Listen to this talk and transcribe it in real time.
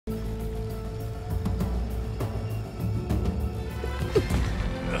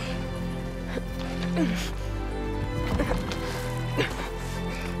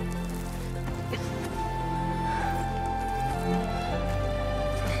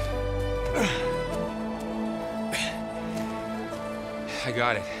I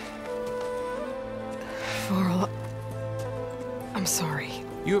got it. Varl, I'm sorry.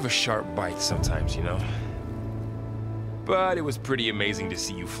 You have a sharp bite sometimes, you know? But it was pretty amazing to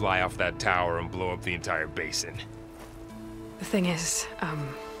see you fly off that tower and blow up the entire basin. The thing is,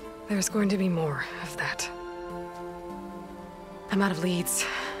 there's going to be more of that. I'm out of leads,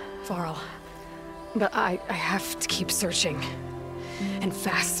 Varl. But I have to keep searching. And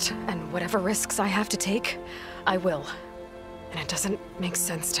fast, and whatever risks I have to take, I will. And it doesn't make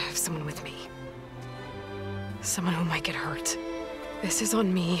sense to have someone with me. Someone who might get hurt. This is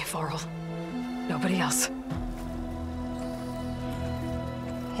on me, Varl. Nobody else.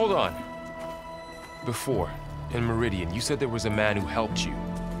 Hold on. Before, in Meridian, you said there was a man who helped you.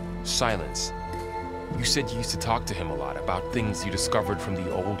 Silence. You said you used to talk to him a lot about things you discovered from the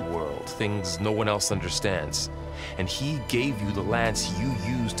old world, things no one else understands. And he gave you the lance you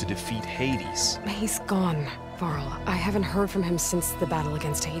used to defeat Hades. He's gone, Varl. I haven't heard from him since the battle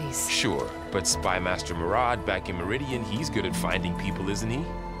against Hades. Sure, but Spy Master Murad back in Meridian, he's good at finding people, isn't he?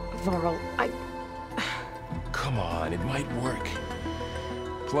 Varl, Come on, it might work.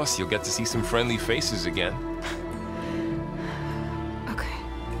 Plus, you'll get to see some friendly faces again.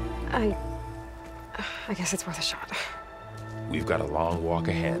 Okay. I guess it's worth a shot. We've got a long walk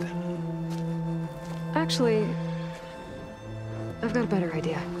ahead. Actually, I've got a better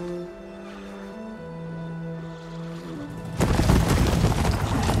idea.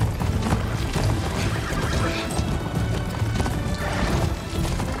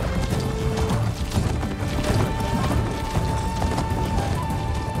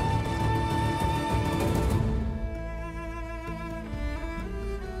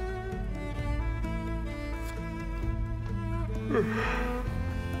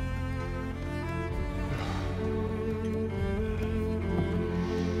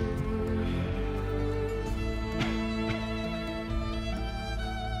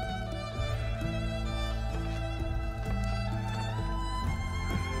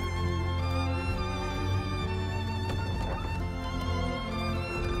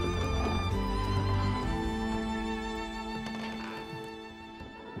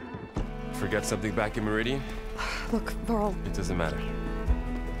 Forget something back in Meridian? Look, Varl. It doesn't matter.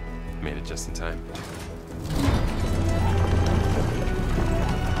 Made it just in time.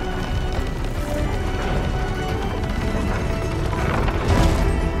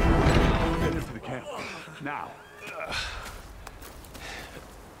 Get into the camp. Now.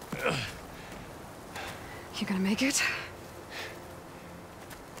 You gonna make it?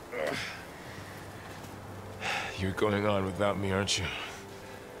 You're going on without me, aren't you?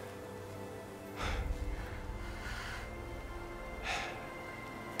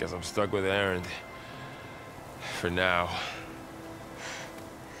 Guess I'm stuck with Erend. For now.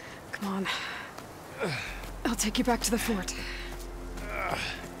 Come on. I'll take you back to the fort.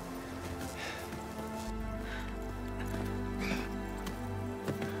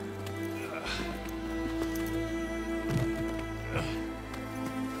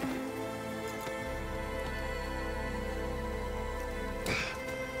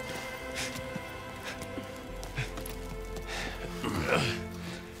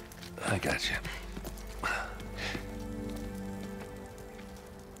 I got you.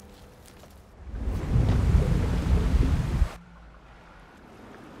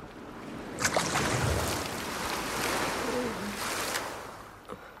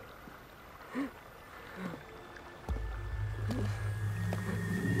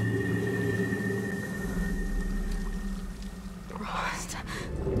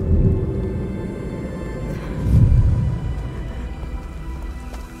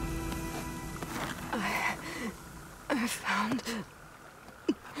 I found...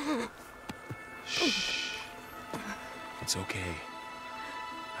 Shh. It's okay.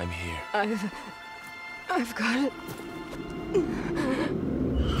 I'm here. I've got it.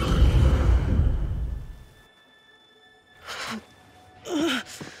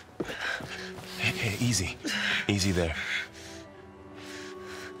 Hey, easy. Easy there.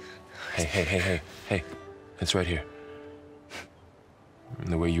 Hey. It's right here.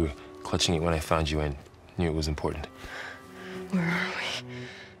 The way you were clutching it when I found you, I knew it was important. Where are we?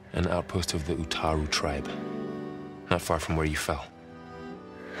 An outpost of the Utaru tribe. Not far from where you fell.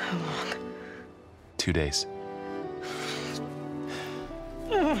 How long? 2 days.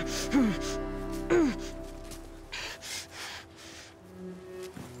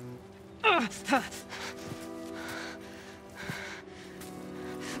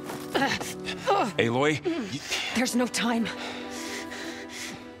 Aloy, There's no time.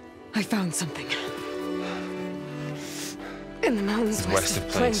 I found something. In the mountains west of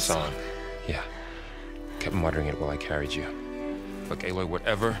Plain Song. Yeah. Kept muttering it while I carried you. Look, Aloy,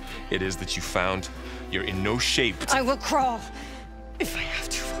 whatever it is that you found, you're in no shape to... I will crawl if I have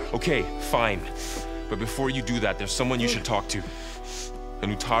to. Okay, fine. But before you do that, there's someone you should talk to.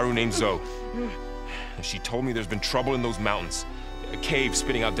 An Utaru named Zo. And she told me there's been trouble in those mountains. A cave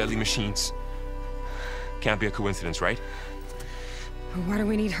spitting out deadly machines. Can't be a coincidence, right? Why do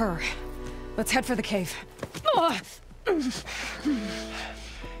we need her? Let's head for the cave.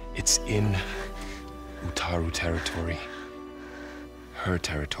 It's in Utaru territory. Her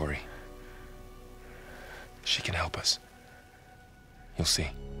territory. She can help us. You'll see.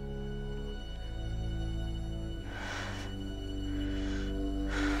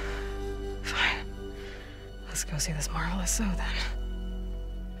 Fine. Let's go see this marvelous Zo then.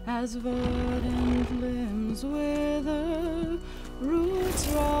 As verdant limbs wither, roots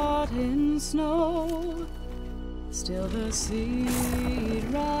rot in snow, still the seed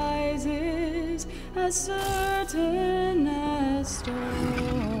rises as certain as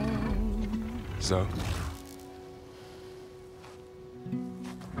stone. Zo?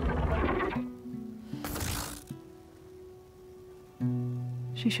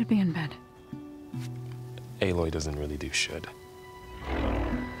 She should be in bed. Aloy doesn't really do should.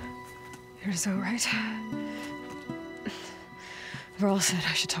 You're Zo, right? Varl said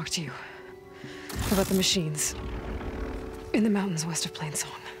I should talk to you. About the machines. In the mountains west of Plain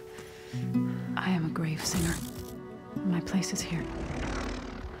Song. I am a grave singer. My place is here.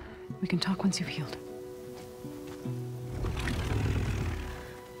 We can talk once you've healed.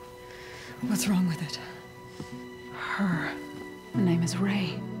 What's wrong with it? Her name is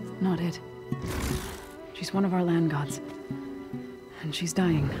Ray, not it. She's one of our land gods. And she's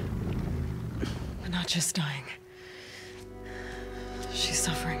dying. But not just dying. She's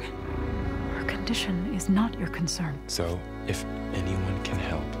suffering. Her condition is not your concern. So, if anyone can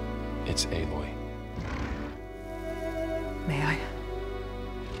help, it's Aloy. May I?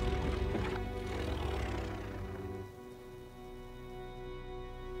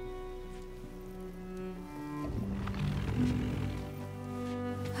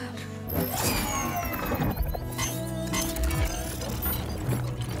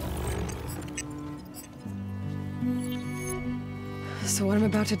 So what I'm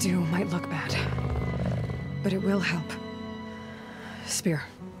about to do might look bad, but it will help. Spear.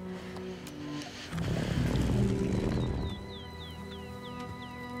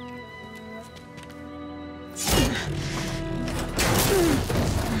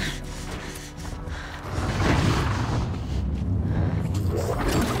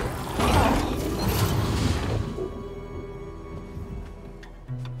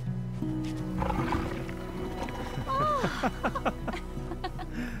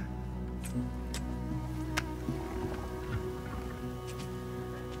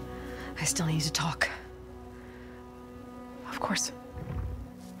 I still need to talk. Of course.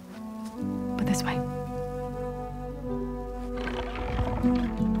 But this way.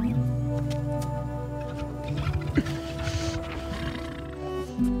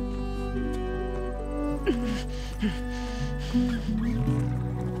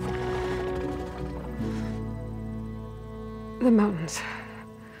 The mountains,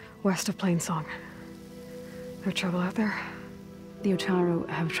 west of Plain Song. No trouble out there? The Utaru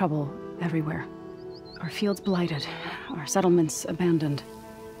have trouble everywhere. Our fields blighted, our settlements abandoned.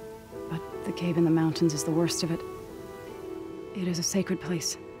 But the cave in the mountains is the worst of it. It is a sacred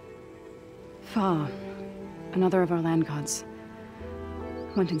place. Fa, another of our land gods,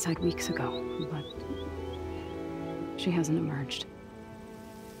 went inside weeks ago, but she hasn't emerged.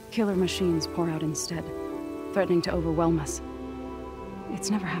 Killer machines pour out instead, threatening to overwhelm us. It's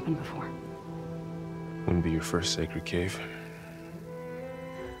never happened before. Wouldn't be your first sacred cave.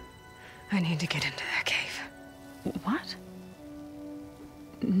 I need to get into that cave. What?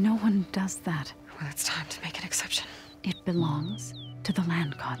 No one does that. Well, it's time to make an exception. It belongs to the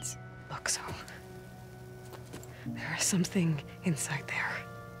land gods. Look, Zo. There is something inside there.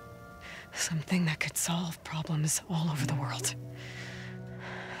 Something that could solve problems all over the world.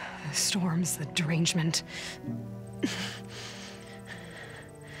 The storms, the derangement.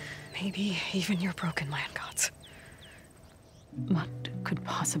 Maybe even your broken land gods. What could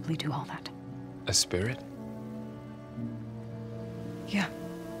possibly do all that? A spirit? Yeah.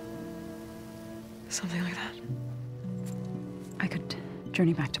 Something like that. I could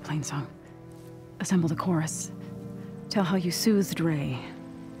journey back to Plain Song, assemble the chorus, tell how you soothed Ray,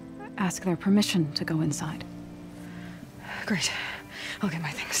 ask their permission to go inside. Great. I'll get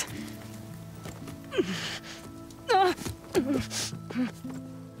my things.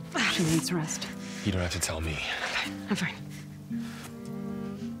 She needs rest. You don't have to tell me. I'm fine.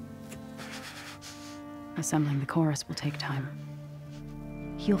 Assembling the chorus will take time.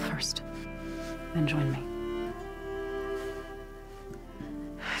 Heal first, then join me.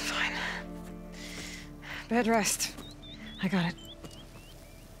 Fine. Bed rest. I got it.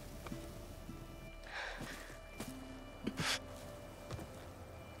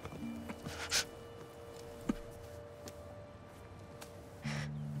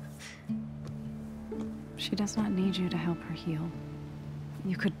 She does not need you to help her heal.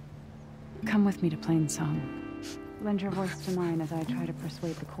 You could come with me to Plain Song. Lend your voice to mine as I try to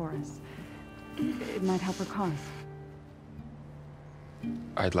persuade the chorus. It might help her cause.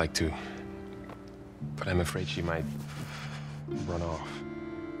 I'd like to, but I'm afraid she might run off.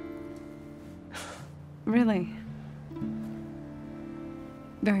 Really?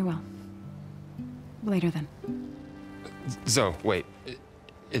 Very well. Later then. Zo, wait.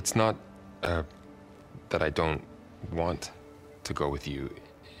 It's not, that I don't want to go with you.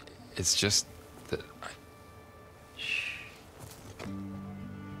 It's just that I... Shh.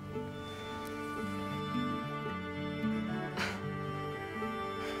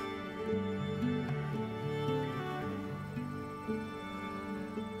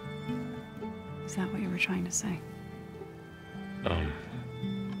 Is that what you were trying to say?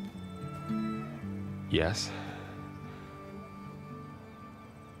 Yes?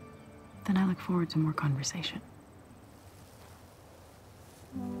 Then I look forward to more conversation.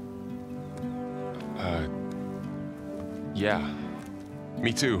 Yeah.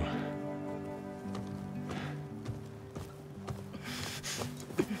 Me too.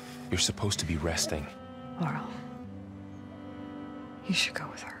 You're supposed to be resting. Varl. You should go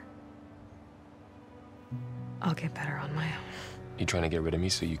with her. I'll get better on my own. You trying to get rid of me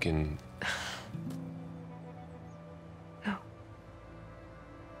so you can... No.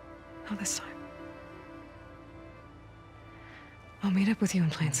 Not this time. I'll meet up with you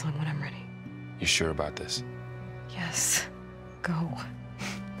in Plain Song when I'm ready. You sure about this? Yes. Go.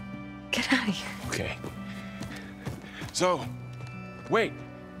 Get out of here. Okay. Zo! Wait!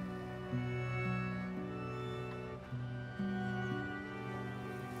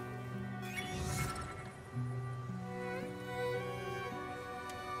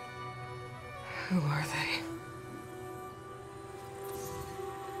 Who are they?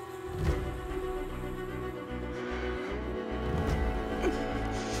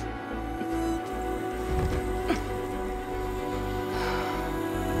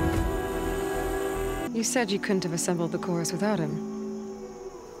 You said you couldn't have assembled the chorus without him.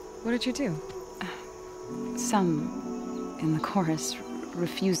 What did you do? Some in the chorus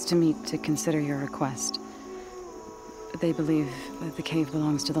refused to meet to consider your request. They believe that the cave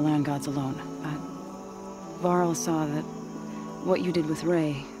belongs to the land gods alone. But Varl saw that what you did with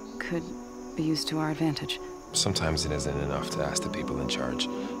Ray could be used to our advantage. Sometimes it isn't enough to ask the people in charge.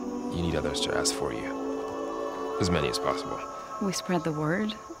 You need others to ask for you. As many as possible. We spread the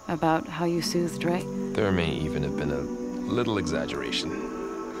word about how you soothed Ray. There may even have been a little exaggeration.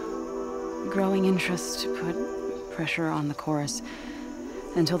 Growing interest put pressure on the chorus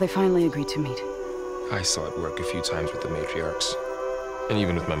until they finally agreed to meet. I saw it work a few times with the matriarchs. And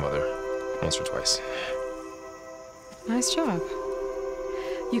even with my mother. Once or twice. Nice job.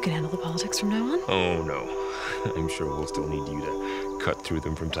 You can handle the politics from now on? Oh, no. I'm sure we'll still need you to cut through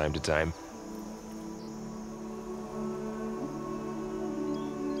them from time to time.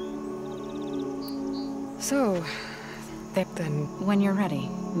 So, then... When you're ready,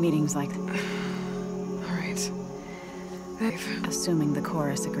 meetings like... All right. They've... Assuming the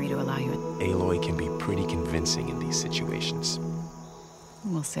chorus agree to allow you... Aloy can be pretty convincing in these situations.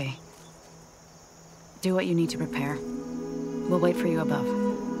 We'll see. Do what you need to prepare. We'll wait for you above,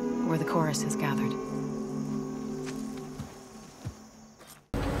 where the chorus is gathered.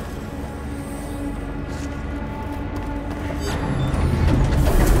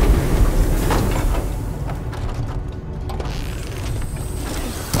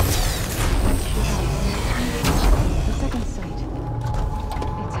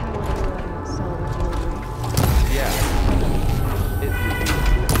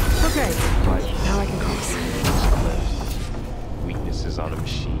 On a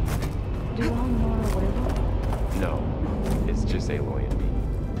machine. Do you all know our werewolf? No, it's just Aloy and me.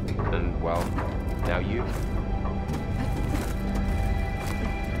 And, well, now you.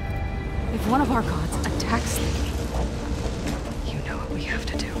 If one of our gods attacks me, you know what we have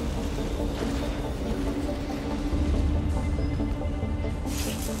to do.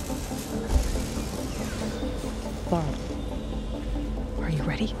 Varl. Are you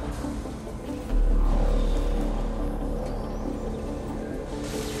ready?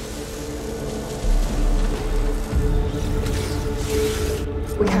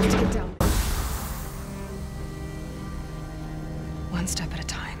 We have to get down. One step at a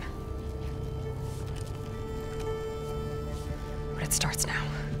time. But it starts now.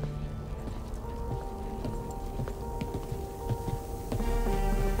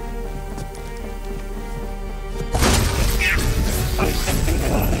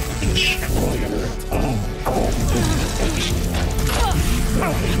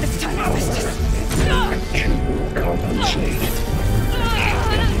 This time I missed it. Compensate.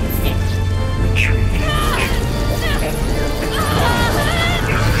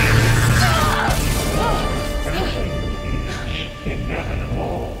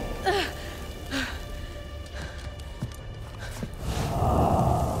 Inevitable.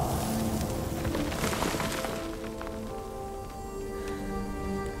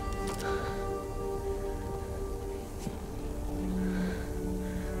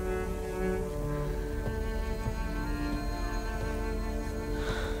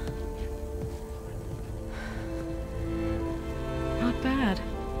 Not bad.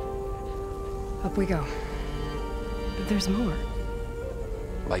 Up we go. There's more.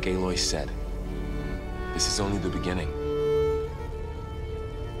 Like Aloy said, this is only the beginning.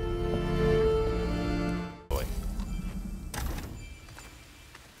 Aloy.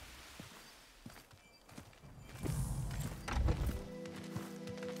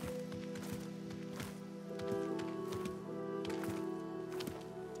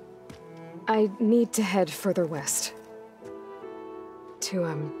 I need to head further west.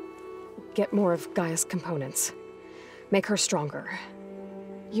 To, get more of Gaia's components. Make her stronger.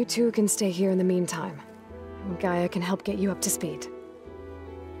 You two can stay here in the meantime. Gaia can help get you up to speed.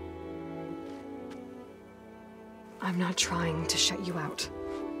 I'm not trying to shut you out.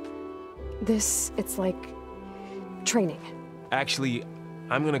 It's like training. Actually,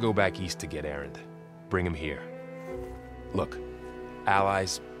 I'm gonna go back east to get Erend. Bring him here. Look,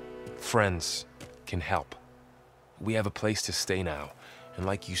 allies, friends can help. We have a place to stay now. And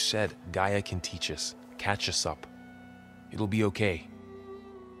like you said, Gaia can teach us, catch us up. It'll be okay.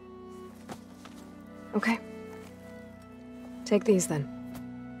 Okay. Take these then.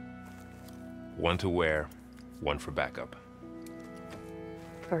 One to wear, one for backup.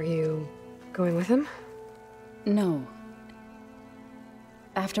 Are you going with him? No.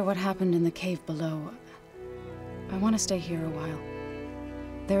 After what happened in the cave below, I want to stay here a while.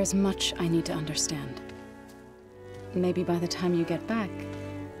 There is much I need to understand. Maybe by the time you get back,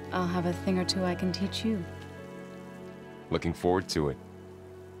 I'll have a thing or two I can teach you. Looking forward to it.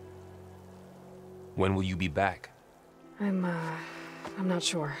 When will you be back? I'm not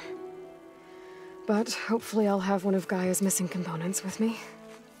sure. But hopefully I'll have one of Gaia's missing components with me.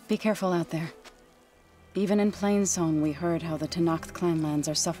 Be careful out there. Even in Plainsong, we heard how the Tenakth clanlands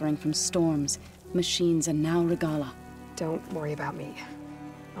are suffering from storms, machines, and now Regala. Don't worry about me.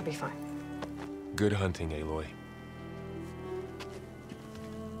 I'll be fine. Good hunting, Aloy.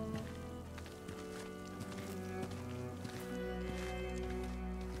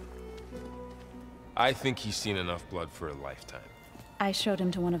 I think he's seen enough blood for a lifetime. I showed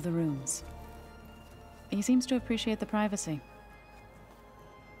him to one of the rooms. He seems to appreciate the privacy.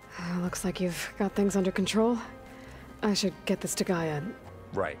 Looks like you've got things under control. I should get this to Gaia.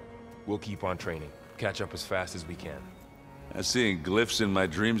 Right. We'll keep on training. Catch up as fast as we can. I'm seeing glyphs in my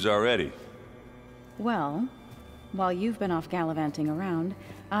dreams already. Well, while you've been off gallivanting around,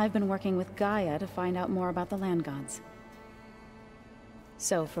 I've been working with Gaia to find out more about the land gods.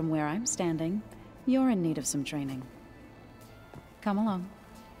 So from where I'm standing, you're in need of some training. Come along.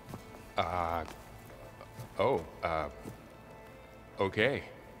 Okay.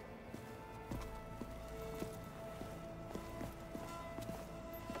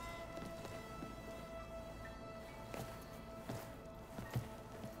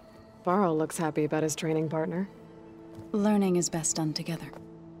 Varl looks happy about his training partner. Learning is best done together.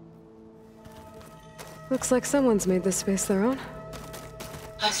 Looks like someone's made this space their own.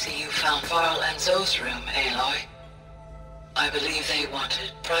 I see you found Varl and Zo's room, Aloy. I believe they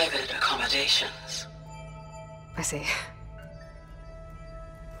wanted private accommodations. I see.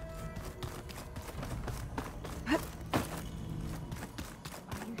 Are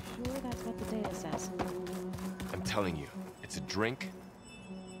you sure that's what the data says? I'm telling you, it's a drink,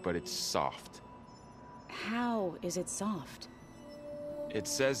 but it's soft. How is it soft? It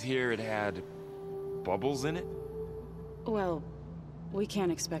says here it had bubbles in it? Well, we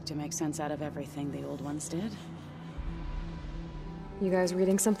can't expect to make sense out of everything the old ones did. You guys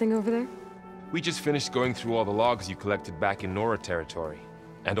reading something over there? We just finished going through all the logs you collected back in Nora territory,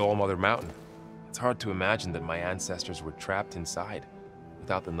 and All Mother Mountain. It's hard to imagine that my ancestors were trapped inside,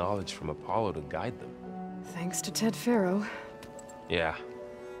 without the knowledge from Apollo to guide them. Thanks to Ted Faro. Yeah.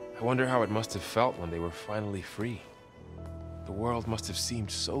 I wonder how it must have felt when they were finally free. The world must have seemed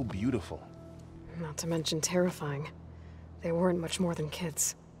so beautiful. Not to mention terrifying. They weren't much more than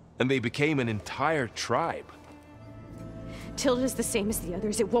kids. And they became an entire tribe. Tilda's the same as the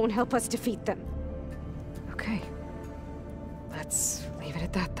others. It won't help us defeat them. Okay. Let's leave it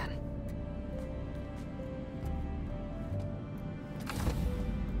at that then.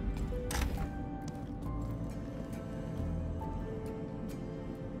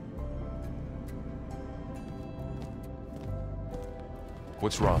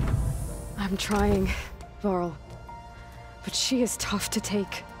 What's wrong? I'm trying, Varl. But she is tough to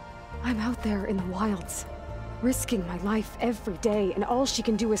take. I'm out there in the wilds, risking my life every day, and all she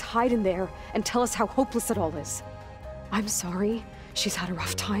can do is hide in there and tell us how hopeless it all is. I'm sorry she's had a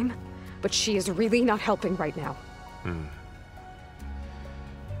rough time, but she is really not helping right now.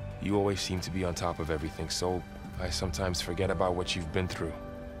 You always seem to be on top of everything, so I sometimes forget about what you've been through.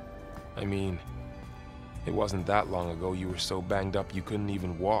 I mean, it wasn't that long ago you were so banged up you couldn't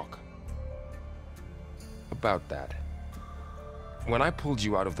even walk. About that. When I pulled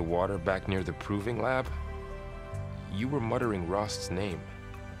you out of the water back near the proving lab, you were muttering Rost's name.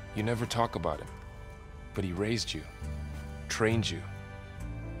 You never talk about him. But he raised you, trained you.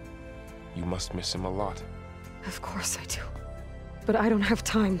 You must miss him a lot. Of course I do. But I don't have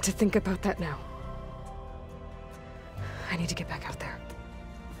time to think about that now. I need to get back out there.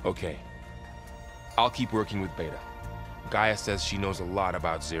 Okay. I'll keep working with Beta. Gaia says she knows a lot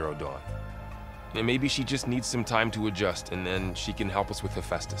about Zero Dawn. And maybe she just needs some time to adjust, and then she can help us with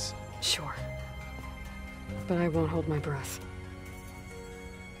Hephaestus. Sure. But I won't hold my breath.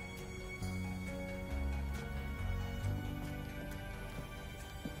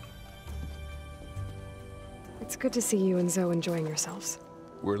 It's good to see you and Zo enjoying yourselves.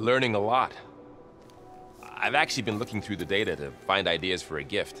 We're learning a lot. I've actually been looking through the data to find ideas for a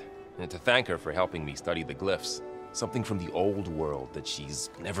gift, and to thank her for helping me study the glyphs. Something from the old world that she's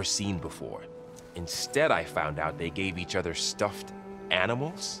never seen before. Instead, I found out they gave each other stuffed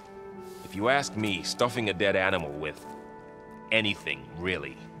animals. If you ask me, stuffing a dead animal with anything,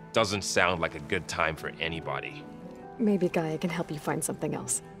 really, doesn't sound like a good time for anybody. Maybe Gaia can help you find something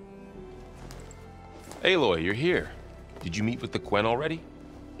else. Aloy, you're here. Did you meet with the Quen already?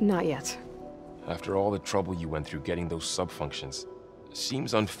 Not yet. After all the trouble you went through getting those sub-functions,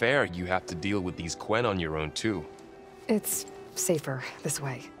 seems unfair you have to deal with these Quen on your own, too. It's safer this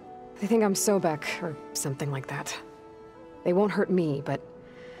way. They think I'm Sobek, or something like that. They won't hurt me, but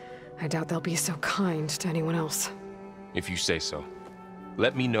I doubt they'll be so kind to anyone else. If you say so.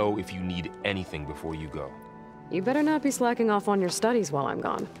 Let me know if you need anything before you go. You better not be slacking off on your studies while I'm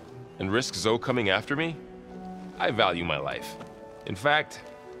gone. And risk Zo coming after me? I value my life. In fact,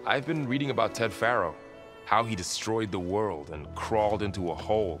 I've been reading about Ted Faro. How he destroyed the world and crawled into a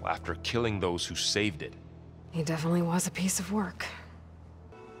hole after killing those who saved it. He definitely was a piece of work.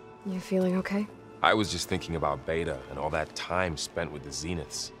 You feeling okay? I was just thinking about Beta and all that time spent with the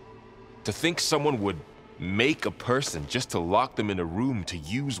Zeniths. To think someone would make a person just to lock them in a room to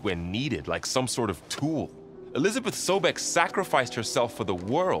use when needed, like some sort of tool. Elizabeth Sobek sacrificed herself for the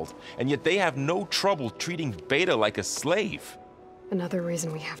world, and yet they have no trouble treating Beta like a slave. Another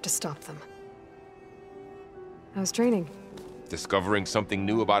reason we have to stop them. How's training? Discovering something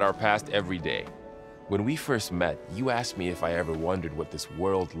new about our past every day. When we first met, you asked me if I ever wondered what this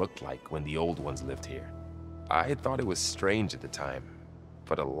world looked like when the old ones lived here. I thought it was strange at the time,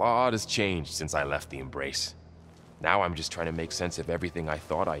 but a lot has changed since I left the Embrace. Now I'm just trying to make sense of everything I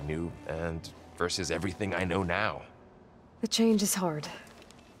thought I knew, and versus everything I know now. The change is hard,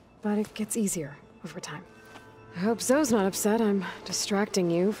 but it gets easier over time. I hope Zo's not upset I'm distracting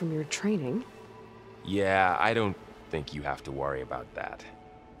you from your training. Yeah, I don't think you have to worry about that.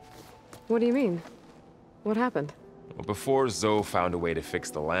 What do you mean? What happened? Well, before Zo found a way to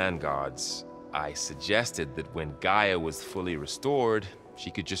fix the land gods, I suggested that when Gaia was fully restored, she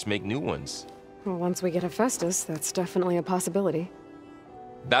could just make new ones. Well, once we get Hephaestus, that's definitely a possibility.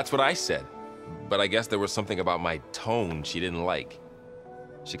 That's what I said, but I guess there was something about my tone she didn't like.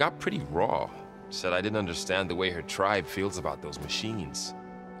 She got pretty raw, said I didn't understand the way her tribe feels about those machines.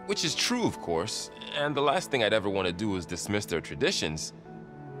 Which is true, of course, and the last thing I'd ever want to do is dismiss their traditions.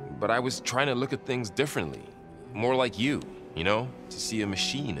 But I was trying to look at things differently. More like you know? To see a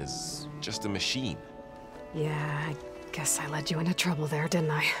machine as just a machine. Yeah, I guess I led you into trouble there,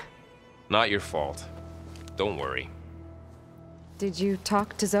 didn't I? Not your fault. Don't worry. Did you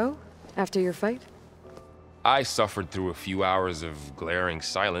talk to Zo? After your fight? I suffered through a few hours of glaring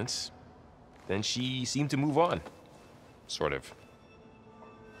silence. Then she seemed to move on. Sort of.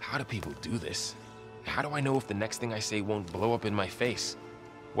 How do people do this? How do I know if the next thing I say won't blow up in my face?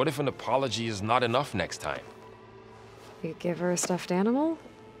 What if an apology is not enough next time? You give her a stuffed animal?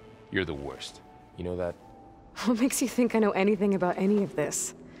 You're the worst. You know that? What makes you think I know anything about any of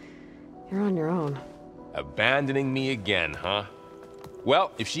this? You're on your own. Abandoning me again, huh?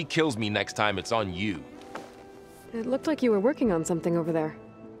 Well, if she kills me next time, it's on you. It looked like you were working on something over there.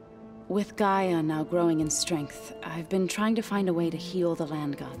 With Gaia now growing in strength, I've been trying to find a way to heal the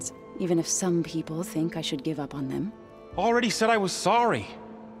land gods, even if some people think I should give up on them. Already said I was sorry.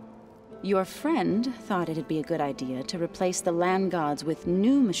 Your friend thought it'd be a good idea to replace the land gods with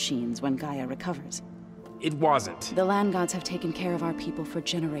new machines when Gaia recovers. It wasn't. The land gods have taken care of our people for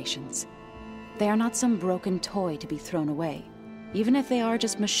generations. They are not some broken toy to be thrown away. Even if they are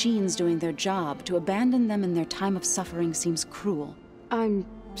just machines doing their job, to abandon them in their time of suffering seems cruel. I'm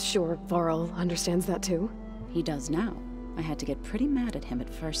sure Varl understands that too. He does now. I had to get pretty mad at him at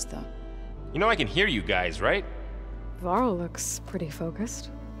first, though. You know I can hear you guys, right? Varl looks pretty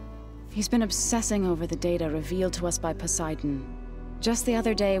focused. He's been obsessing over the data revealed to us by Poseidon. Just the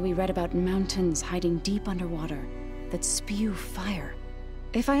other day, we read about mountains hiding deep underwater that spew fire.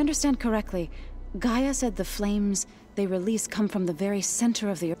 If I understand correctly, Gaia said the flames they release come from the very center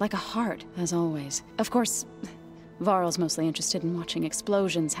of the earth, like a heart, as always. Of course, Varl's mostly interested in watching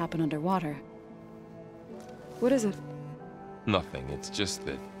explosions happen underwater. What is it? Nothing. It's just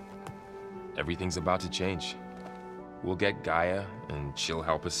that everything's about to change. We'll get Gaia, and she'll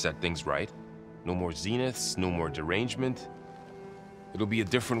help us set things right. No more zeniths, no more derangement. It'll be a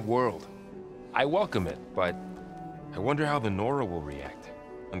different world. I welcome it, but I wonder how the Nora will react.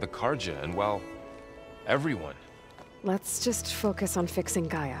 And the Karja, and well, everyone. Let's just focus on fixing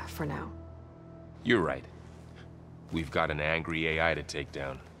Gaia for now. You're right. We've got an angry AI to take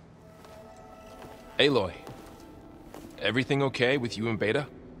down. Aloy, everything okay with you and Beta?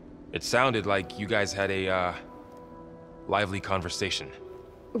 It sounded like you guys had a, lively conversation.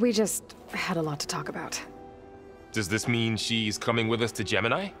 We just had a lot to talk about. Does this mean she's coming with us to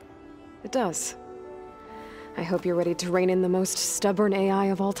Gemini? It does. I hope you're ready to rein in the most stubborn AI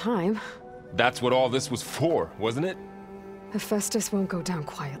of all time. That's what all this was for, wasn't it? Hephaestus won't go down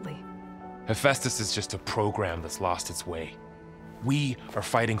quietly. Hephaestus is just a program that's lost its way. We are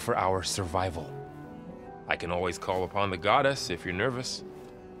fighting for our survival. I can always call upon the goddess if you're nervous.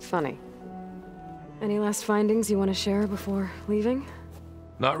 Funny. Any last findings you want to share before leaving?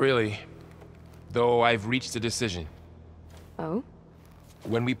 Not really. Though I've reached a decision. Oh?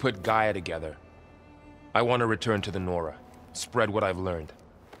 When we put Gaia together, I want to return to the Nora. Spread what I've learned.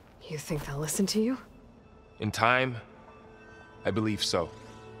 You think they'll listen to you? In time, I believe so.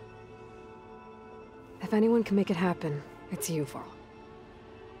 If anyone can make it happen, it's you, Varl.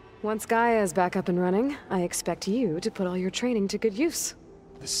 Once Gaia is back up and running, I expect you to put all your training to good use.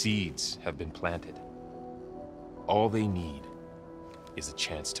 The seeds have been planted. All they need is a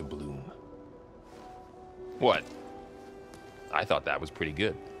chance to bloom. What? I thought that was pretty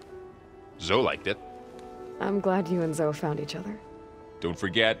good. Zo liked it. I'm glad you and Zo found each other. Don't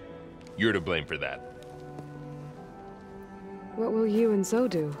forget, you're to blame for that. What will you and Zo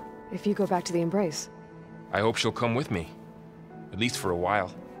do if you go back to the Embrace? I hope she'll come with me. At least for a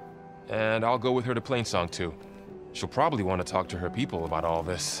while. And I'll go with her to Plainsong too. She'll probably want to talk to her people about all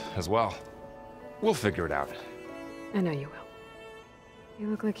this as well. We'll figure it out. I know you will. You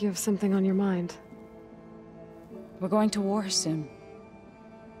look like you have something on your mind. We're going to war soon.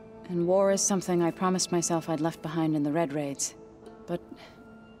 And war is something I promised myself I'd left behind in the Red Raids. But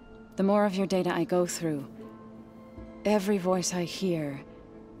the more of your data I go through, every voice I hear,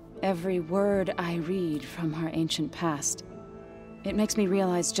 every word I read from our ancient past, it makes me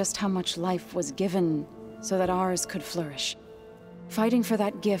realize just how much life was given so that ours could flourish. Fighting for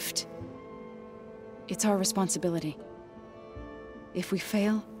that gift, it's our responsibility. If we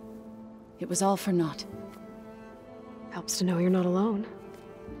fail, it was all for naught. Helps to know you're not alone.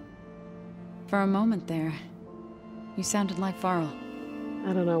 For a moment there, you sounded like Varl.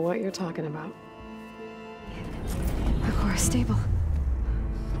 I don't know what you're talking about. The core is stable.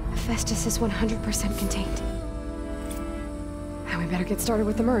 Hephaestus is 100% contained. Now we better get started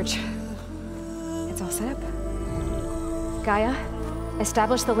with the merge. It's all set up. Gaia,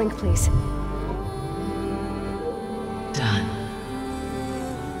 establish the link, please. Done.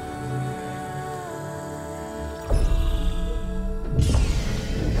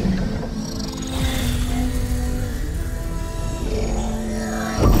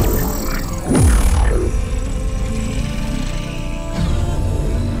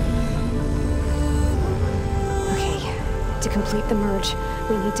 complete the merge,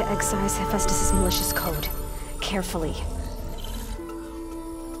 we need to excise Hephaestus' malicious code. Carefully.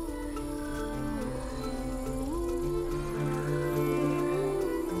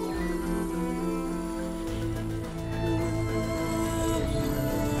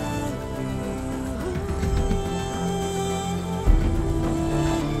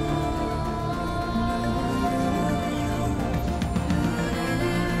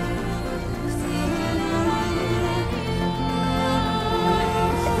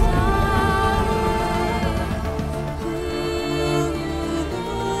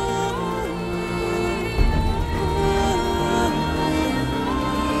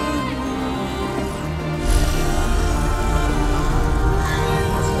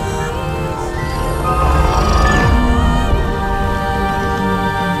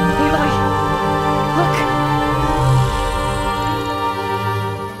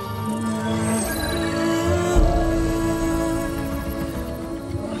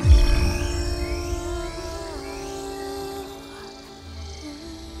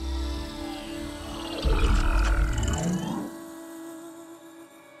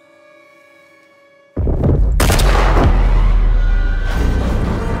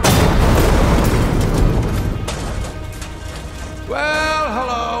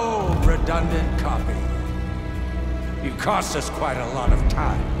 Cost us quite a lot of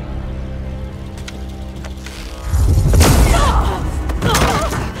time.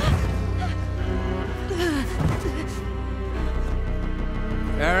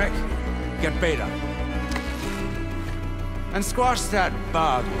 Eric, get Beta. And squash that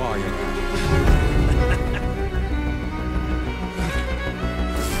bug while you're at it.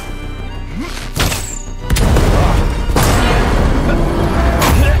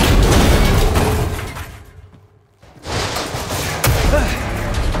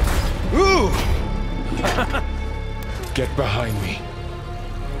 Get behind me.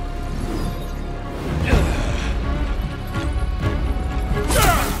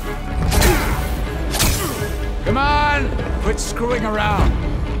 Come on! Quit screwing around.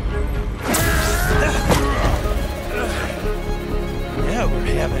 Yeah, we're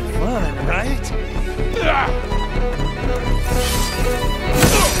having fun, right?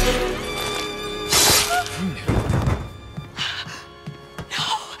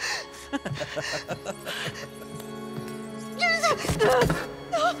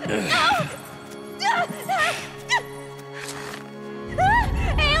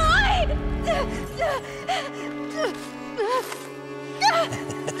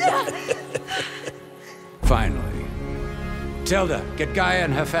 Finally. Tilda, get Gaia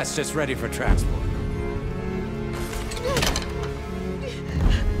and Hephaestus ready for transport.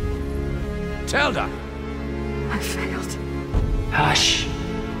 Tilda! I failed. Hush.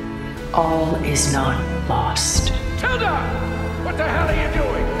 All is not lost. Tilda! What the hell are you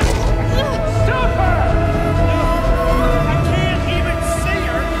doing? Stop her! I can't even see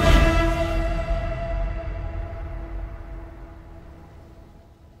her!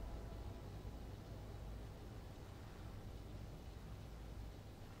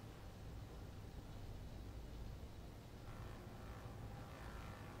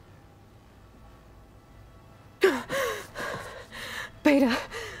 Beta.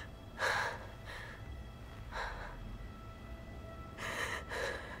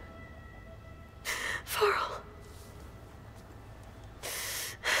 Varl.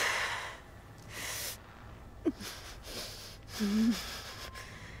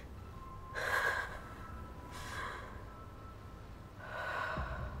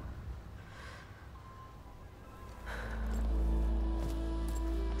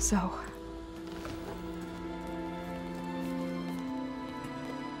 So.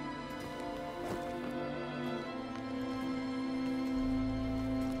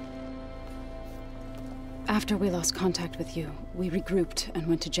 After we lost contact with you, we regrouped and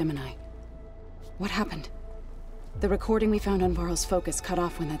went to Gemini. What happened? The recording we found on Varl's focus cut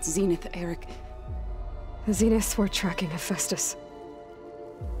off when that Zenith Eric... The Zeniths were tracking Hephaestus.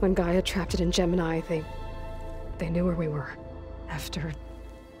 When Gaia trapped it in Gemini, they knew where we were. After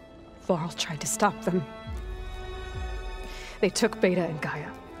Varl tried to stop them. They took Beta and Gaia.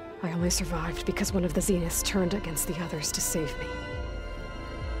 I only survived because one of the Zeniths turned against the others to save me.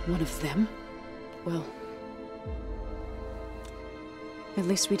 One of them? Well... at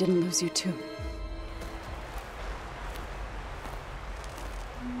least we didn't lose you too.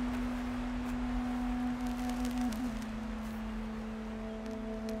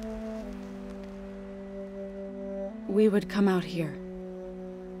 We would come out here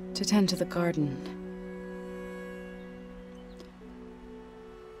to tend to the garden.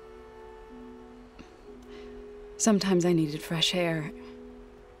 Sometimes I needed fresh air.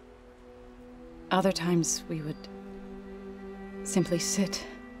 Other times we would simply sit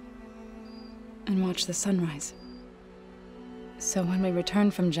and watch the sunrise. So when we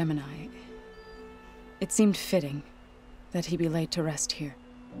returned from Gemini, it seemed fitting that he be laid to rest here.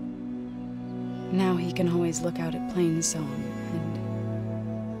 Now he can always look out at Plain Song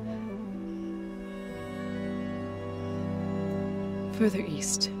and further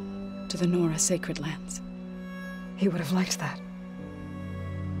east to the Nora Sacred Lands. He would have liked that.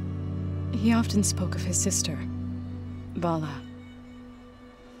 He often spoke of his sister, Vala.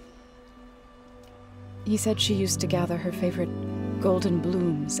 He said she used to gather her favorite golden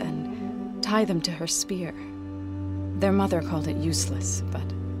blooms and tie them to her spear. Their mother called it useless,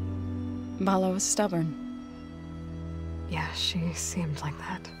 but Vala was stubborn. Yeah, she seemed like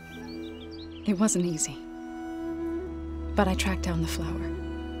that. It wasn't easy. But I tracked down the flower.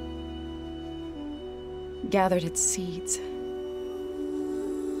 Gathered its seeds.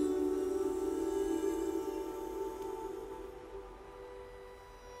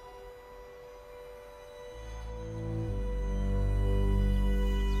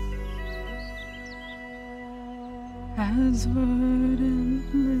 As verdant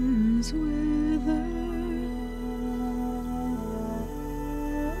limbs wither,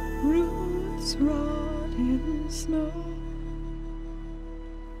 roots rot in snow,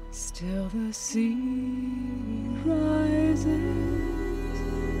 still the sea rises,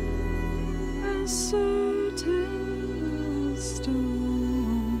 as certain as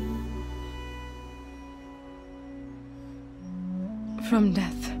stone. From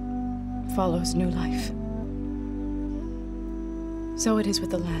death follows new life. So it is with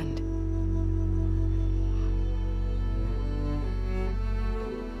the land.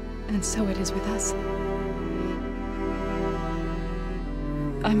 And so it is with us.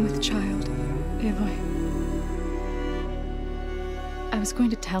 I'm with child, Aloy. I was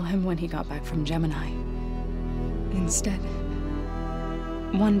going to tell him when he got back from Gemini. Instead,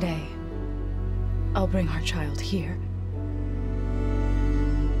 one day, I'll bring our child here.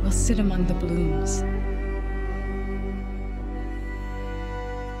 We'll sit among the blooms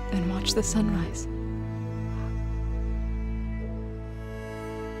and watch the sunrise.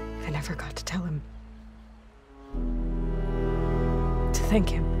 I never got to tell him. To thank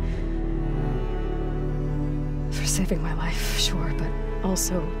him. For saving my life, sure, but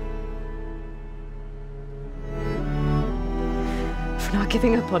also for not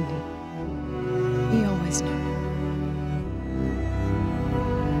giving up on me. He always knew.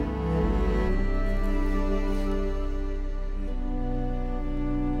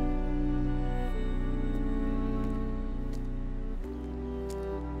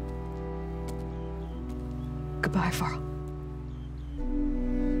 Goodbye, Varl.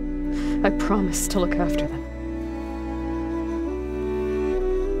 I promise to look after them.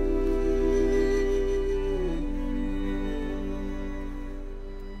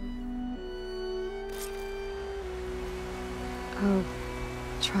 I'll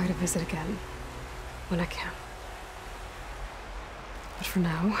try to visit again when I can. But for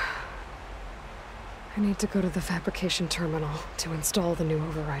now, I need to go to the fabrication terminal to install the new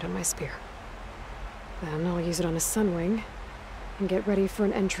override on my spear. Then I'll use it on a sunwing, and get ready for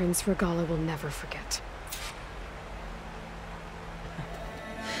an entrance Regala will never forget.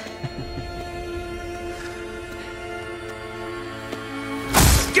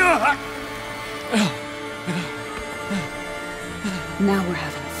 Now we're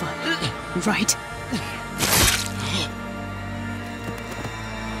having fun, right?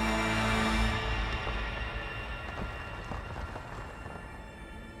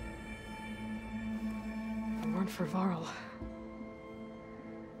 For Varl,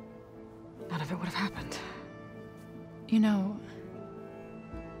 none of it would have happened. You know,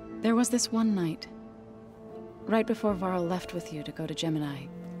 there was this one night, right before Varl left with you to go to Gemini.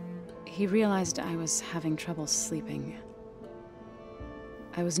 He realized I was having trouble sleeping.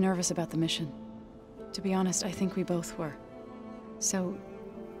 I was nervous about the mission. To be honest, I think we both were. So,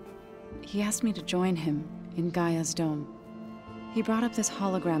 he asked me to join him in Gaia's dome. He brought up this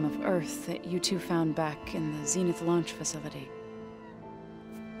hologram of Earth that you two found back in the Zenith launch facility.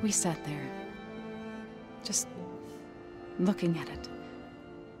 We sat there, just looking at it.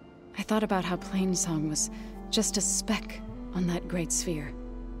 I thought about how Plainsong was just a speck on that great sphere.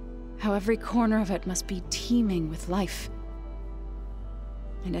 How every corner of it must be teeming with life.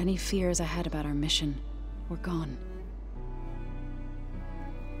 And any fears I had about our mission were gone.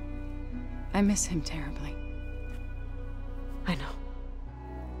 I miss him terribly. I know.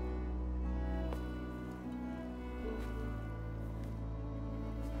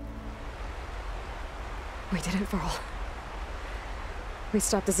 We did it, Varl. We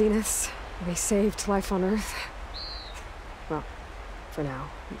stopped the Zeniths. We saved life on Earth. Well, for now,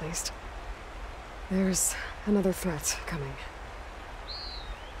 at least. There's another threat coming.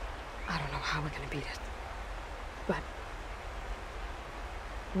 I don't know how we're gonna beat it. But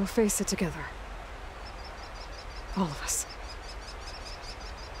we'll face it together. All of us.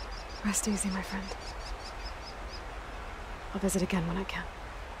 Rest easy, my friend. I'll visit again when I can.